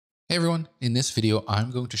Hey everyone, in this video,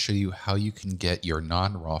 I'm going to show you how you can get your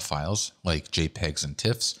non-RAW files like JPEGs and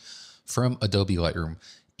TIFFs from Adobe Lightroom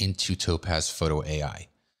into Topaz Photo AI.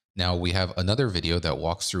 Now we have another video that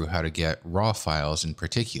walks through how to get RAW files in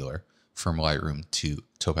particular from Lightroom to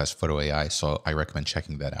Topaz Photo AI, so I recommend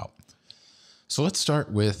checking that out. So let's start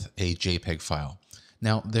with a JPEG file.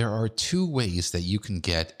 Now there are two ways that you can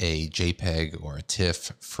get a JPEG or a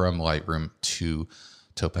TIFF from Lightroom to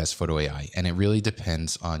Topaz Photo AI, and it really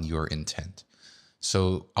depends on your intent.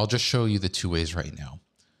 So I'll just show you the two ways right now.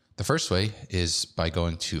 The first way is by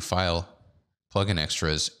going to File, Plugin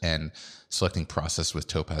Extras, and selecting Process with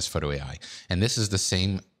Topaz Photo AI. And this is the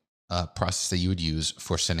same process that you would use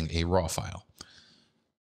for sending a RAW file.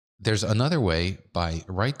 There's another way by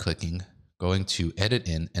right-clicking, going to Edit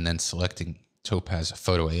In, and then selecting Topaz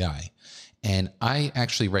Photo AI. And I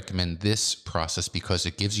actually recommend this process because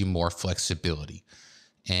it gives you more flexibility.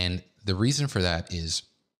 And the reason for that is,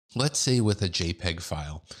 let's say with a JPEG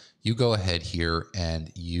file, you go ahead here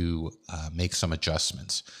and you make some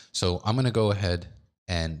adjustments. So I'm going to go ahead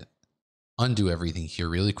and undo everything here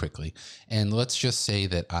really quickly. And let's just say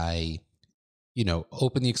that I,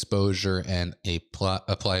 open the exposure and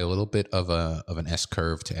apply a little bit of an S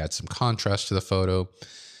curve to add some contrast to the photo.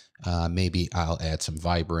 Maybe I'll add some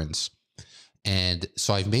vibrance. And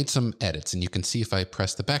so I've made some edits, and you can see if I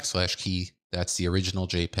press the backslash key, that's the original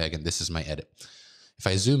JPEG, and this is my edit. If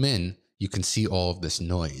I zoom in, you can see all of this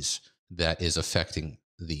noise that is affecting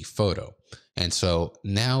the photo. And so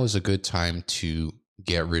now is a good time to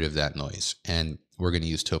get rid of that noise. And we're going to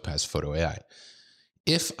use Topaz Photo AI.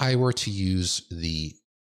 If I were to use the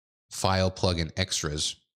File Plugin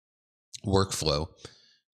Extras workflow,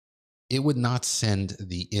 it would not send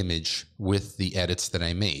the image with the edits that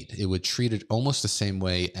I made. It would treat it almost the same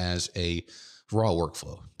way as a RAW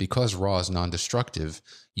workflow. Because RAW is non-destructive,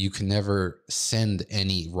 you can never send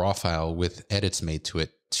any RAW file with edits made to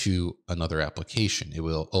it to another application. It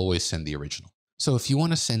will always send the original. So if you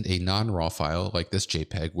want to send a non-RAW file like this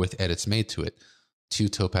JPEG with edits made to it to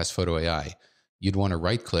Topaz Photo AI, you'd want to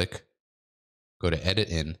right-click, go to Edit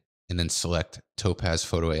In, and then select Topaz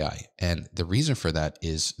Photo AI. And the reason for that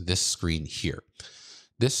is this screen here.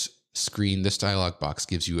 This screen, this dialog box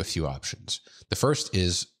gives you a few options. The first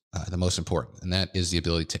is the most important, and that is the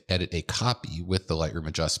ability to edit a copy with the Lightroom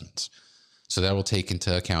adjustments. So that will take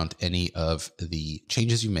into account any of the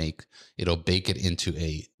changes you make. It'll bake it into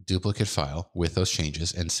a duplicate file with those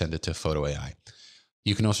changes and send it to Photo AI.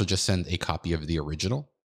 You can also just send a copy of the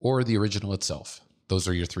original or the original itself. Those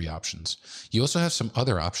are your three options. You also have some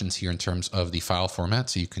other options here in terms of the file format.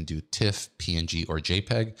 So you can do TIFF, PNG, or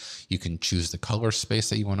JPEG. You can choose the color space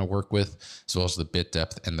that you want to work with, as well as the bit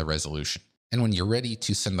depth and the resolution. And when you're ready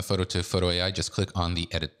to send the photo to Photo AI, just click on the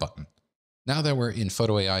Edit button. Now that we're in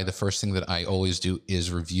Photo AI, the first thing that I always do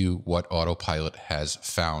is review what Autopilot has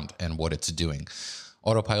found and what it's doing.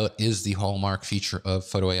 Autopilot is the hallmark feature of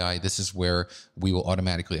Photo AI. This is where we will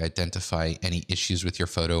automatically identify any issues with your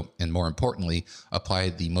photo and, more importantly, apply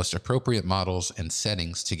the most appropriate models and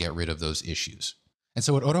settings to get rid of those issues. And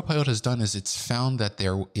so what Autopilot has done is it's found that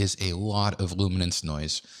there is a lot of luminance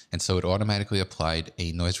noise. And so it automatically applied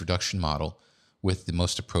a noise reduction model with the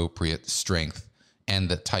most appropriate strength and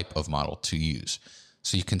the type of model to use.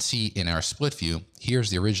 So you can see in our split view, here's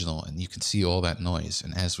the original, and you can see all that noise.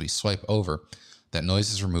 And as we swipe over, that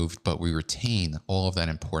noise is removed, but we retain all of that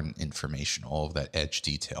important information, all of that edge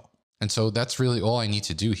detail. And so that's really all I need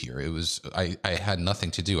to do here. I had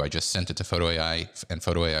nothing to do. I just sent it to Photo AI, and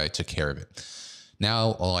Photo AI took care of it.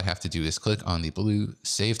 Now, all I have to do is click on the blue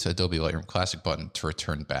Save to Adobe Lightroom Classic button to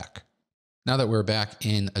return back. Now that we're back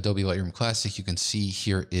in Adobe Lightroom Classic, you can see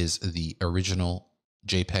here is the original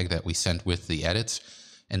JPEG that we sent with the edits.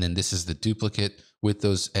 And then this is the duplicate with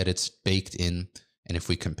those edits baked in. And if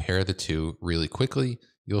we compare the two really quickly,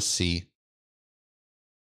 you'll see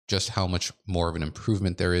just how much more of an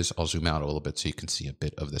improvement there is. I'll zoom out a little bit so you can see a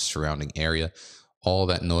bit of the surrounding area. All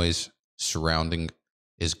that noise surrounding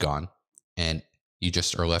is gone, and you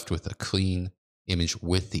just are left with a clean image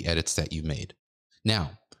with the edits that you made.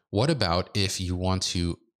 Now, what about if you want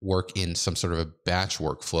to work in some sort of a batch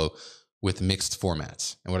workflow with mixed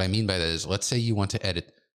formats? And what I mean by that is, let's say you want to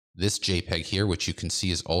edit this JPEG here, which you can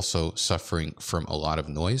see is also suffering from a lot of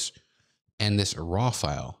noise, and this RAW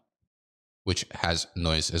file, which has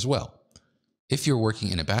noise as well. If you're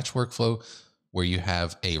working in a batch workflow where you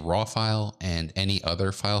have a RAW file and any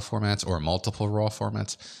other file formats or multiple RAW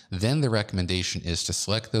formats, then the recommendation is to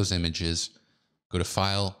select those images, go to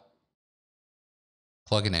File,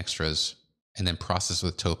 Plugin Extras, and then Process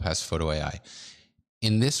with Topaz Photo AI.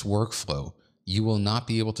 In this workflow, you will not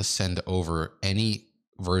be able to send over any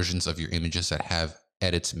versions of your images that have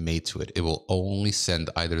edits made to it. It will only send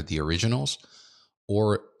either the originals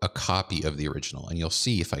or a copy of the original. And you'll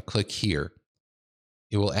see if I click here,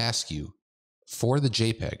 it will ask you for the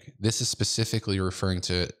JPEG. This is specifically referring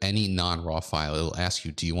to any non-RAW file. It'll ask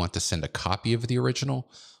you, do you want to send a copy of the original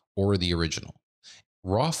or the original?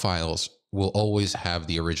 RAW files will always have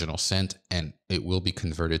the original sent, and it will be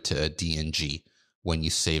converted to a DNG when you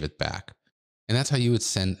save it back. And that's how you would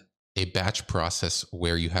send a batch process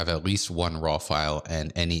where you have at least one RAW file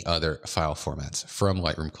and any other file formats from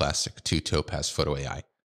Lightroom Classic to Topaz Photo AI.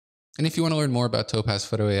 And if you want to learn more about Topaz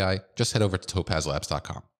Photo AI, just head over to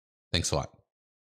topazlabs.com. Thanks a lot.